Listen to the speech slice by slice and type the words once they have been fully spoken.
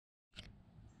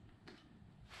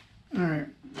All right,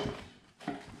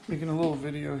 making a little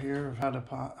video here of how to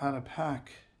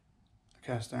pack a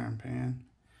cast iron pan.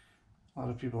 A lot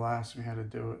of people ask me how to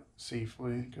do it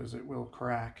safely because it will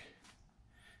crack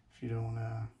if you don't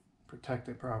protect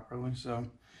it properly. So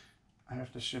I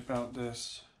have to ship out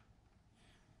this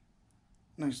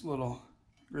nice little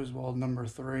Griswold number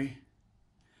 3.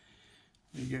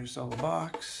 You get yourself a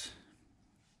box.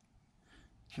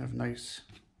 You have nice,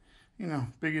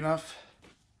 big enough.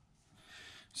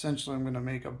 Essentially, I'm going to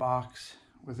make a box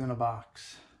within a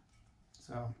box.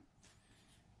 So,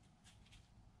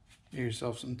 get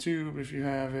yourself some tube if you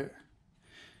have it.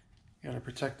 You got to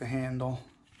protect the handle.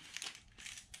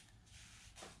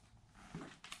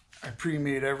 I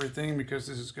pre-made everything because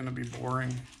this is going to be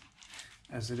boring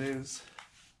as it is.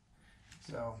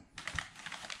 So,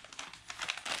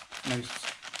 nice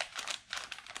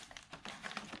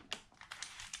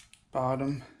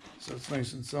bottom, so it's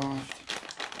nice and soft.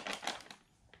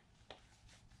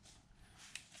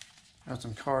 Got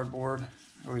some cardboard.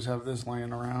 I always have this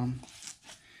laying around.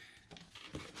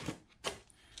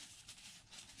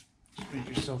 Just make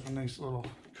yourself a nice little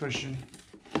cushion.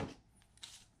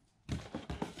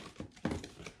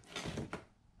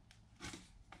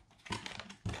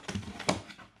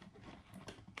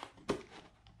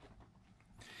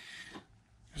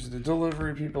 Because the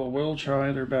delivery people will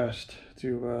try their best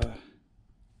to,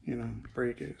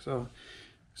 break it. So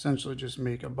essentially just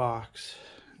make a box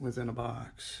within a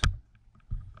box.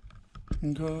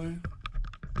 Okay.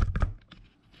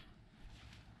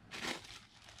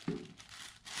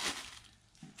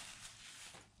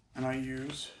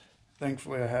 And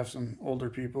thankfully I have some older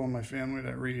people in my family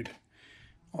that read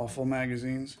awful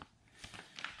magazines.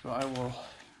 So I will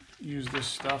use this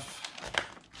stuff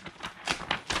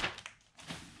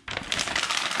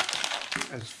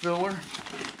as filler.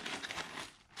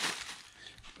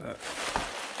 But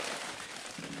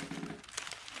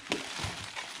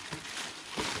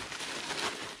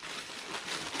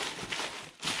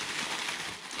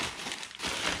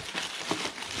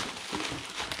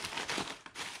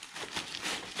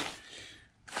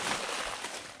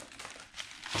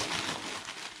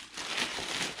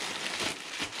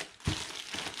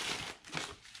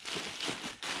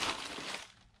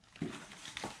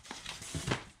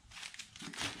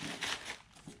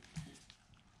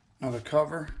now the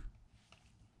cover,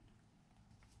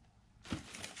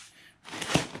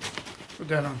 put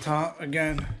that on top.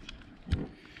 Again,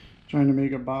 trying to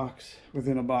make a box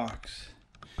within a box.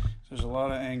 There's a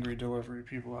lot of angry delivery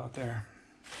people out there.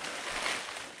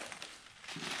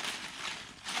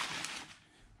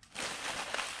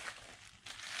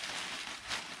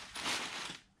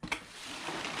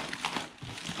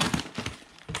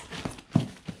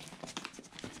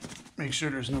 Make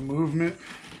sure there's no movement.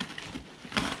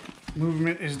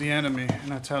 Movement is the enemy, and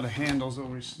that's how the handles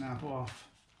always snap off.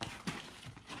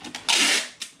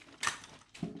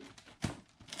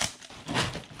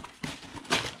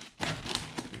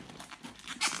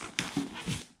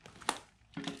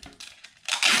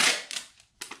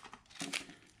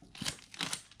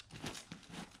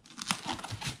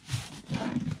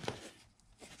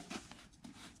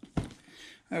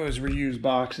 I always reuse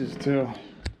boxes too,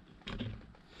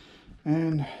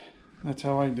 and that's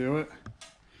how I do it.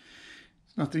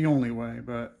 It's not the only way,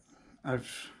 but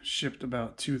I've shipped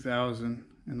about 2,000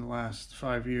 in the last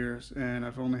 5 years, and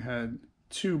I've only had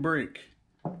 2 break.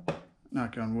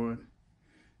 Knock on wood.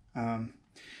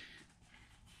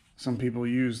 Some people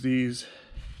use these,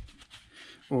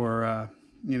 or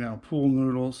pool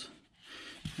noodles,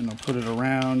 and they'll put it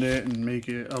around it and make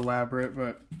it elaborate.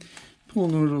 But pool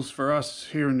noodles for us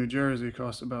here in New Jersey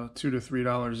cost about $2 to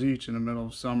 $3 each in the middle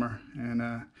of summer, and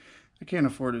I can't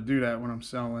afford to do that when I'm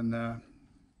selling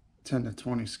 10 to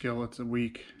 20 skillets a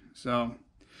week. So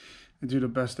I do the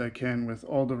best I can with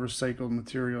all the recycled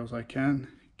materials I can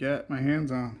get my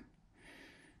hands on.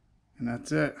 And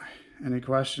that's it. Any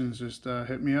questions, just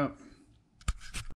hit me up.